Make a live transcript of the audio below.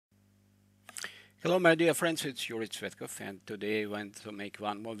Hello my dear friends, it's Yuri Tsvetkov, and today I want to make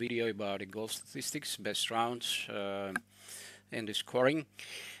one more video about the golf statistics, best rounds and the scoring.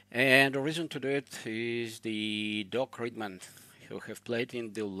 And the reason to do it is the Doc Redman, who have played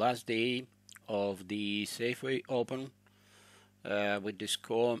in the last day of the Safeway Open with the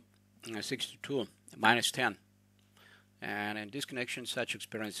score 62 minus 10. And in this connection, such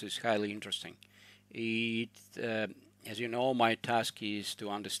experience is highly interesting. As you know, my task is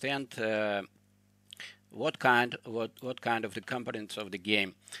to understand what kind of the components of the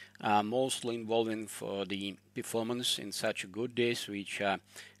game are mostly involving for the performance in such good days, which are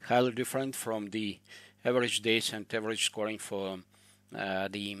highly different from the average days and average scoring for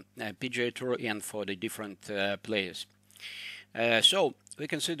the PGA Tour and for the different players. So we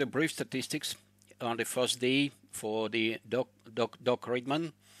can see the brief statistics on the first day for the Doc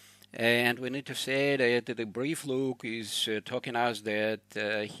Redman. And we need to say that the brief look is talking us that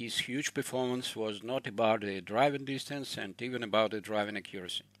his huge performance was not about the driving distance and even about the driving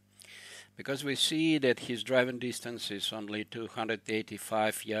accuracy. Because we see that his driving distance is only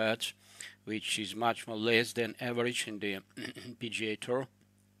 285 yards, which is much more less than average in the PGA Tour.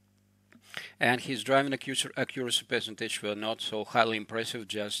 And his driving accuracy percentage were not so highly impressive,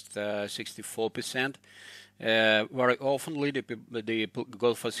 just 64%. Very often the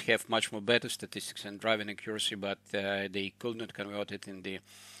golfers have much more better statistics and driving accuracy, but they could not convert it in the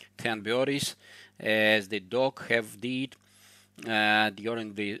 10 birdies, as the Doc have did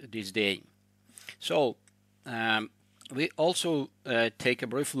during this day. So we also take a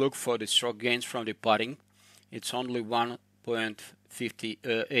brief look for the stroke gains from the putting. It's only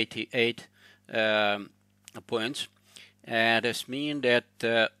 1.88 points. This means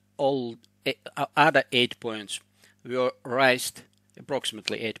that all other 8 points were raised,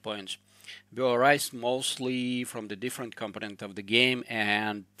 approximately 8 points, were raised mostly from the different component of the game,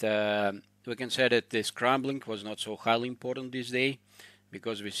 and we can say that the scrambling was not so highly important this day,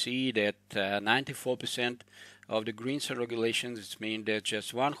 because we see that 94% of the greens and regulations, it means that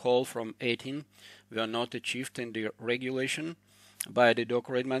just one hole from 18 were not achieved in the regulation by the Doc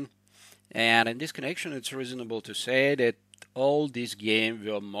Redman. And in this connection, it's reasonable to say that all these games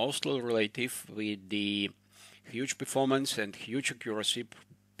were mostly relative with the huge performance and huge accuracy,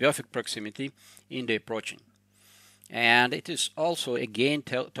 perfect proximity in the approaching. And it is also again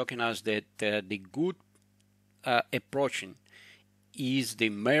talking us that the good approaching is the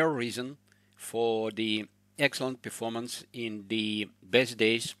main reason for the excellent performance in the best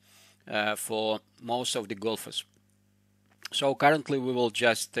days for most of the golfers. So currently we will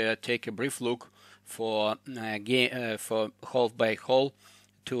just take a brief look for hole by hole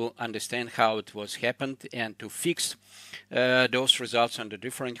to understand how it was happened and to fix those results on the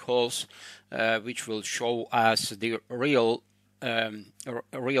different holes, which will show us the real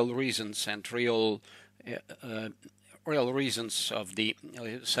reasons and real reasons of the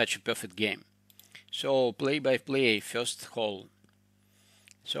such a perfect game. So play by play, first hole.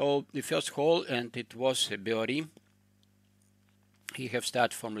 So the first hole, and it was a birdie. He have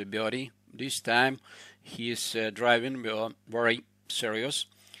started from the birdie. This time his driving were very serious,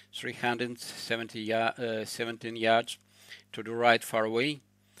 317 yards to the right fairway,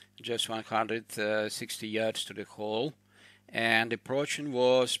 just 160 yards to the hole, and approaching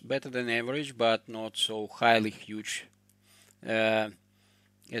was better than average, but not so highly huge as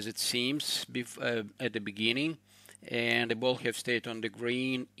it seems at the beginning. And the ball have stayed on the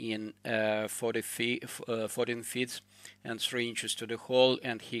green in 14 feet and 3 inches to the hole,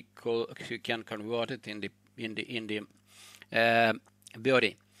 and he can convert it in the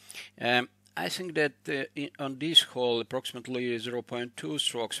birdie. I think that on this hole, approximately 0.2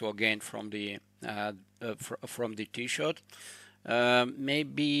 strokes were gained from the tee shot.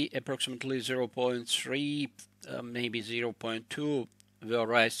 Maybe approximately 0.3, maybe 0.2 were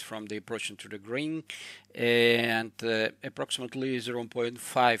raised from the approach to the green, and approximately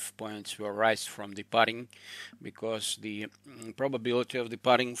 0.5 points were raised from the putting, because the probability of the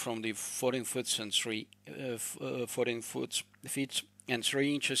putting from the 14 feet and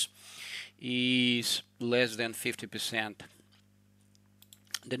 3 inches is less than 50%.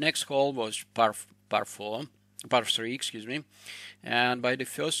 The next hole was par 3, excuse me, and by the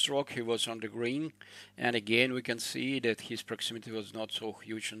first stroke he was on the green, and again we can see that his proximity was not so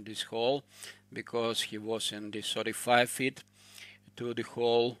huge on this hole, because he was in the 35 feet to the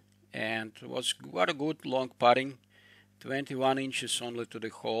hole, and was quite a good long putting, 21 inches only to the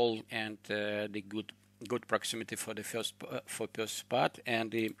hole, and the good proximity for the first putt,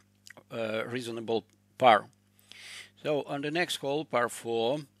 and the reasonable par. So on the next hole, par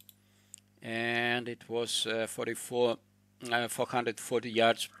 4, and it was 440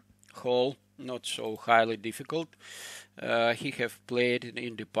 yards hole, not so highly difficult. He have played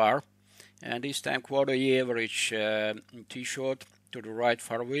in the par, and this time quarter average tee shot to the right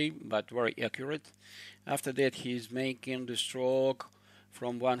fairway, but very accurate. After that, he is making the stroke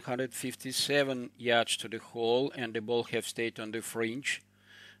from 157 yards to the hole, and the ball have stayed on the fringe.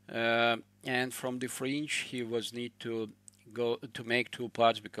 And from the fringe, he was need to go to make two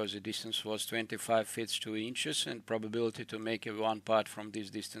putts because the distance was 25 feet 2 inches, and probability to make a one putt from this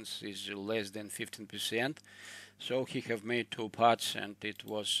distance is less than 15%. So he have made two putts, and it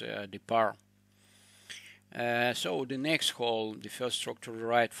was the par. So the next hole, the first stroke to the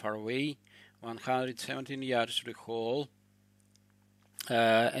right fairway, 117 yards to the hole,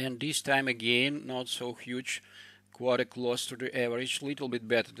 and this time again not so huge, quite close to the average, little bit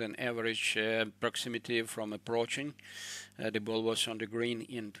better than average proximity from approaching. The ball was on the green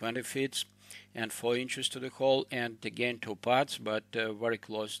in 20 feet and 4 inches to the hole, and again two putts, but very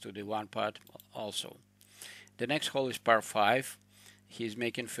close to the one putt also. The next hole is par 5. He's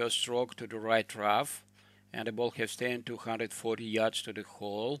making first stroke to the right rough, and the ball has stayed 240 yards to the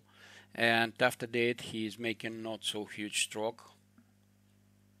hole, and after that he is making not so huge stroke,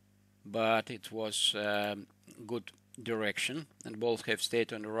 but it was good direction, and balls have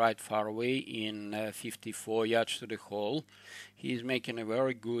stayed on the right fairway in 54 yards to the hole. He is making a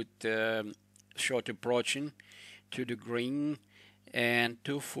very good shot approaching to the green, and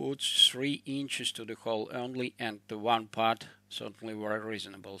 2 foot 3 inches to the hole only, and the one putt certainly very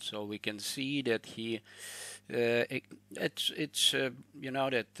reasonable. So we can see that he it's you know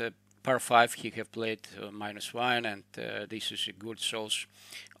that par 5 he have played -1, and this is a good source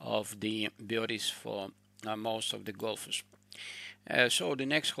of the birdies for most of the golfers. So the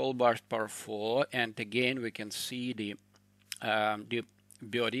next hole bar par 4, and again we can see the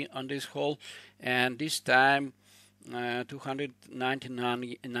birdie on this hole, and this time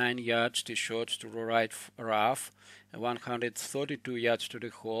 299 yards to short to the right rough, 132 yards to the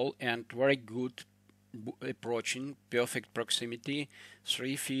hole, and very good approaching, perfect proximity,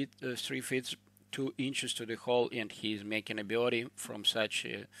 3 feet 2 inches to the hole, and he is making a birdie from such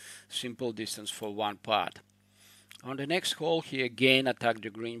a simple distance for one putt. On the next hole, he again attacked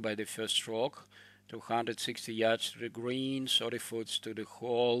the green by the first stroke, 260 yards to the green, 30 foot to the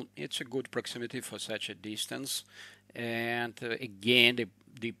hole. It's a good proximity for such a distance, and again the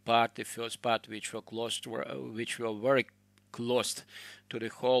first putt, which were very close to the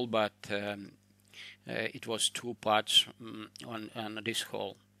hole, but it was two putts on this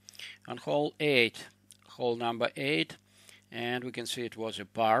hole. On hole number 8, and we can see it was a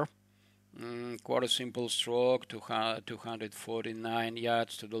par. Quite a simple stroke, 249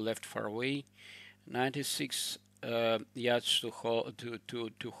 yards to the left fairway, 96 yards to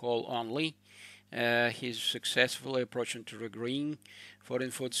hole only. He's successfully approaching to the green,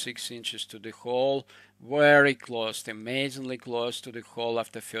 14 foot 6 inches to the hole, very close, amazingly close to the hole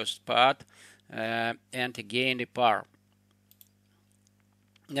after first putt, and again the par.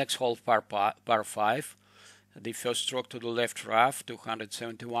 Next hole par 5, the first stroke to the left rough,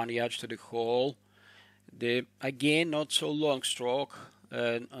 271 yards to the hole. Again not so long stroke,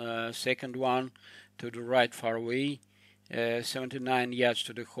 second one to the right fairway, 79 yards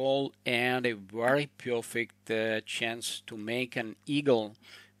to the hole, and a very perfect chance to make an eagle,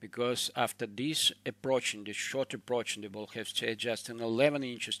 because after this approaching, the short approaching, the ball has just 11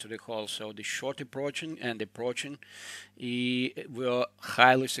 inches to the hole. So the short approaching and approaching were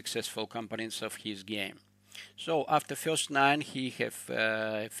highly successful components of his game. So after first 9, he have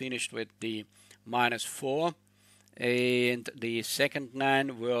finished with the -4, and the second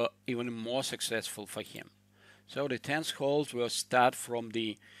 9 were even more successful for him. So the 10th holes will start from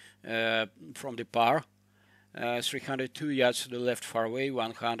the par, 302 yards to the left fairway,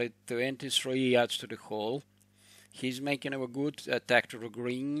 123 yards to the hole. He's making a good attack to the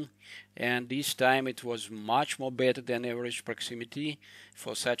green, and this time it was much more better than average proximity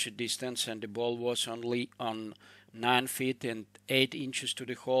for such a distance, and the ball was only on 9 feet and 8 inches to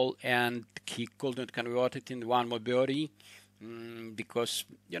the hole, and he couldn't convert it in one more birdie. Because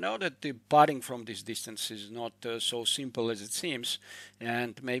you know that the putting from this distance is not so simple as it seems,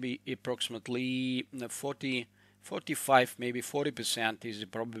 and maybe approximately 45, maybe 40% is the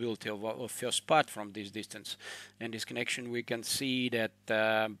probability of first putt from this distance. And this connection, we can see that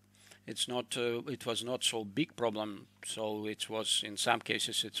it was not so big problem. So it was, in some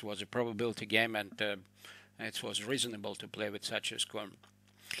cases, it was a probability game, and it was reasonable to play with such a score.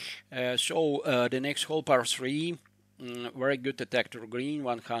 So the next hole, par 3. Very good attack to the green,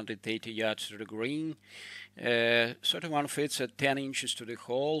 180 yards to the green, 31 feet at 10 inches to the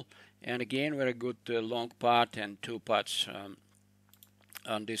hole, and again very good long putt and two putts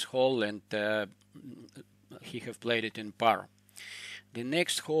on this hole, and he have played it in par. The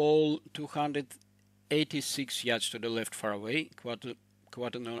next hole, 286 yards to the left fairway, quite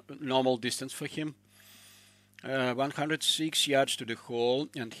a normal distance for him. 106 yards to the hole,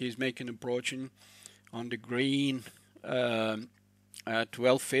 and he's making approaching on the green, 12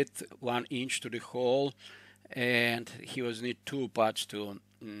 feet 1 inch to the hole, and he was need 2 putts to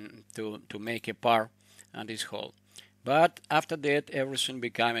make a par on this hole. But after that, everything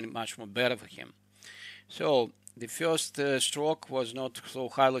became much more better for him. So the first stroke was not so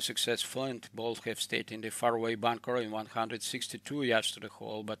highly successful, and both have stayed in the fairway bunker in 162 yards to the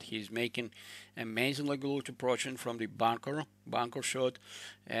hole, but he's making amazingly good approaching from the bunker shot,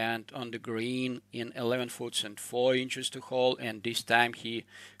 and on the green in 11 foot and 4 inches to hole, and this time he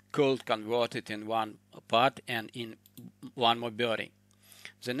could convert it in 1 putt and in 1 more birdie.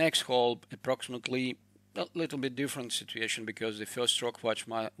 The next hole, approximately a little bit different situation, because the first stroke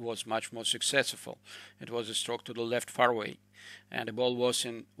was much more successful. It was a stroke to the left fairway, and the ball was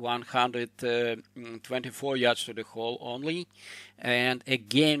in 124 yards to the hole only, and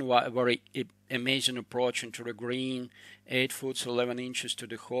again very amazing approach into the green, 8 foot 11 inches to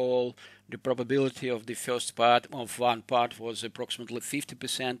the hole. The probability of the first putt of 1 putt was approximately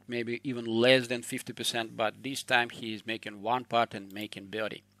 50%, maybe even less than 50%, but this time he is making 1 putt and making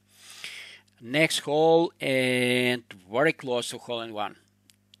birdie. Next hole, and very close to hole-in-one.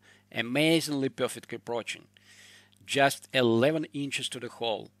 Amazingly perfect approaching. Just 11 inches to the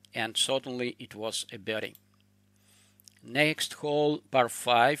hole, and certainly it was a birdie. Next hole, par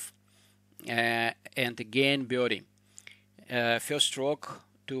 5, and again birdie. First stroke,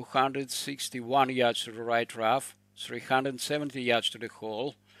 261 yards to the right rough, 370 yards to the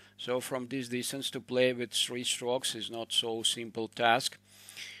hole. So from this distance to play with 3 strokes is not so simple task.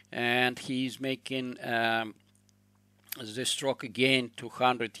 And he's making the stroke again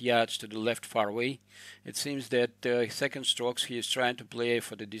 200 yards to the left fairway. It seems that second strokes he is trying to play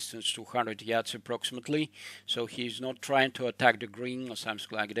for the distance 200 yards approximately, so he's not trying to attack the green or something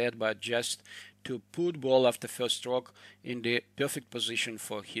like that, but just to put ball after first stroke in the perfect position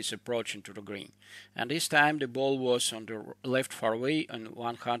for his approach into the green. And this time the ball was on the left fairway on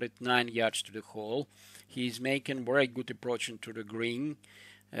 109 yards to the hole. He's making very good approach into the green,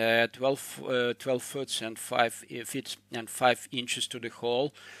 12 foot and 5 feet and 5 inches to the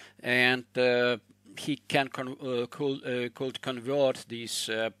hole, and he can could convert this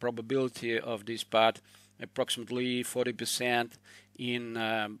probability of this putt approximately 40% in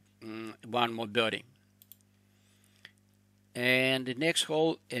 1 more birdie. And the next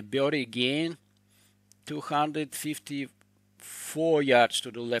hole, a birdie again, 254 yards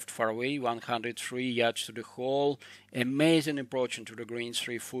to the left fairway, 103 yards to the hole. Amazing approach into the green,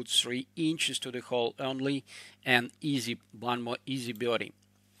 3 foot 3 inches to the hole only, and 1 more easy birdie.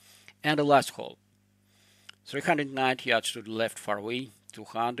 And the last hole, 390 yards to the left fairway,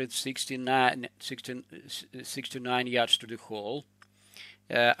 269 yards to the hole.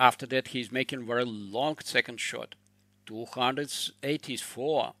 After that, he's making very long second shot,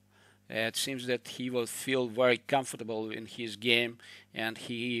 284. It seems that he will feel very comfortable in his game, and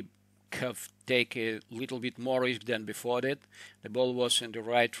he have take a little bit more risk than before that. The ball was in the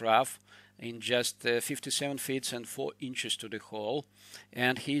right rough, in just 57 feet and 4 inches to the hole,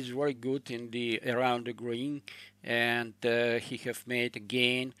 and he's very good in the around the green, and he have made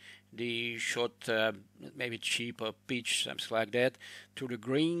again the shot, maybe chip or pitch, something like that, to the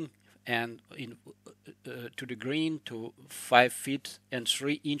green, and to the green to 5 feet and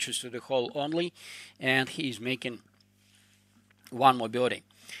 3 inches to the hole only, and he is making 1 more birdie.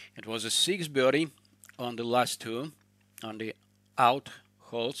 It was a 6 birdie on the last 2, on the out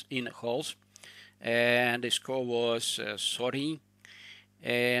holes, in holes, and the score was 30,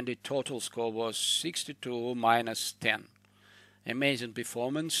 and the total score was 62 minus 10. Amazing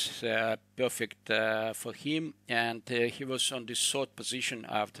performance, perfect for him, and he was on the 3rd position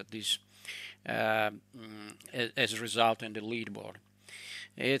after this as a result in the leaderboard.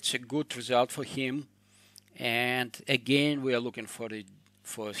 It's a good result for him, and again we are looking for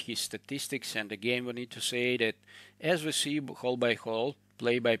his statistics, and again we need to say that as we see hole by hole,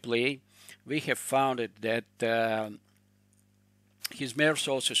 play by play, we have found it that his main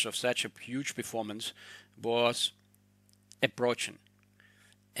sources of such a huge performance was approaching.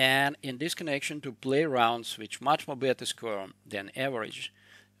 And in this connection, to play rounds with much more better score than average,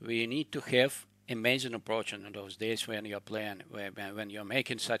 we need to have amazing approaching in those days when you're playing, when you're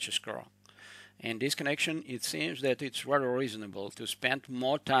making such a score. In this connection, it seems that it's very reasonable to spend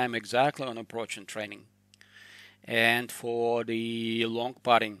more time exactly on approaching training. And for the long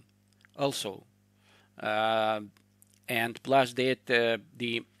putting also, and plus that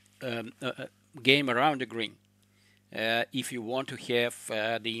the game around the green. If you want to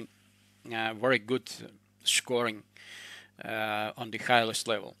have the very good scoring on the highest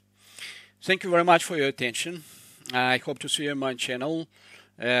level. Thank you very much for your attention. I hope to see you on my channel.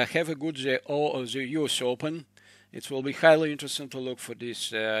 Have a good the US Open. It will be highly interesting to look for this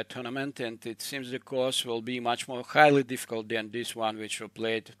tournament, and it seems the course will be much more highly difficult than this one which we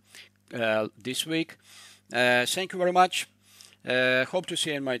played this week. Thank you very much. Hope to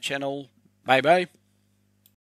see you on my channel. Bye bye.